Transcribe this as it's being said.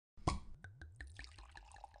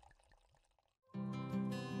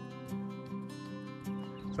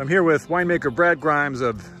I'm here with winemaker Brad Grimes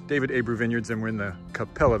of David Abreu Vineyards, and we're in the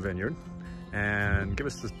Cappella Vineyard. And give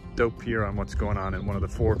us the dope here on what's going on in one of the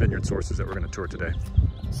 4 vineyard sources that we're going to tour today.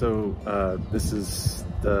 So this is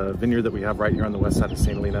the vineyard that we have right here on the west side of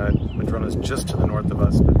St. Helena. Madrona's just to the north of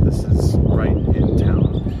us, but this is right in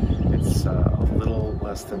town. It's a little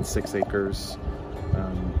less than 6 acres,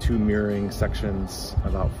 2 mirroring sections,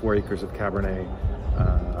 about 4 acres of Cabernet,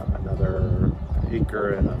 another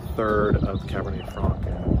acre and a third of Cabernet Franc,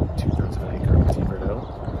 and 2/3 of an acre of Petit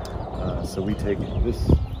Verdot. So we take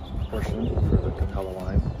this portion for the Cappella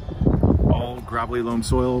wine. All gravelly loam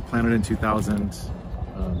soil, planted in 2000.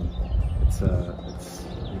 It's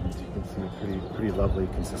you can see a pretty lovely,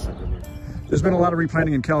 consistent vineyard. There's been a lot of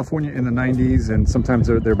replanting in California in the 90s, and sometimes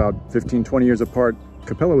they're about 15, 20 years apart.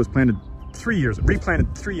 Cappella was replanted 3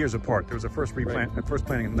 years apart. There was a first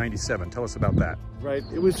planting in 97. Tell us about that. Right,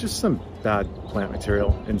 it was just some bad plant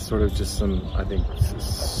material and sort of just some, I think,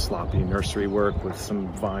 sloppy nursery work with some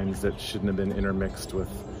vines that shouldn't have been intermixed with.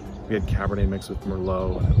 We had Cabernet mixed with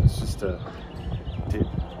Merlot, and it was just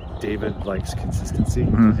David likes consistency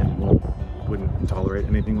and wouldn't tolerate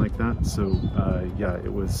anything like that. So yeah,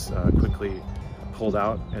 it was quickly pulled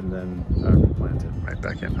out and then replanted. Right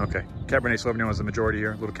back in. Okay. Cabernet Sauvignon is the majority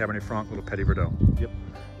here. Little Cabernet Franc, little Petit Verdot. Yep.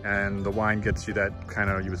 And the wine gets you that kind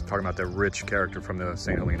of, you was talking about that rich character from the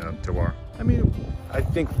St. Helena terroir. I mean, I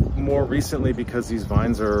think more recently because these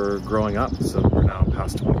vines are growing up, so we're now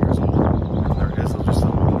past 20 years old. And there is just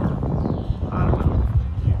some more, I don't know,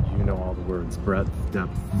 you know all the words, breadth,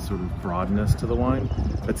 depth, sort of broadness to the wine,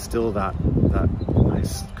 but still that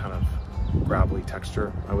nice kind of gravelly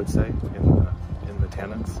texture, I would say, in the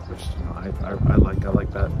tannins, which I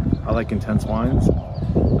like that. I like intense wines.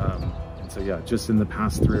 And so yeah, just in the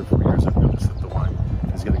past 3 or 4 years, I've noticed that the wine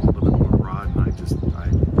is getting a little bit more broad, and I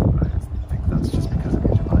think that's just because of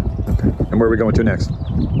age of vine. Okay. And where are we going to next?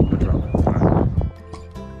 Madrona.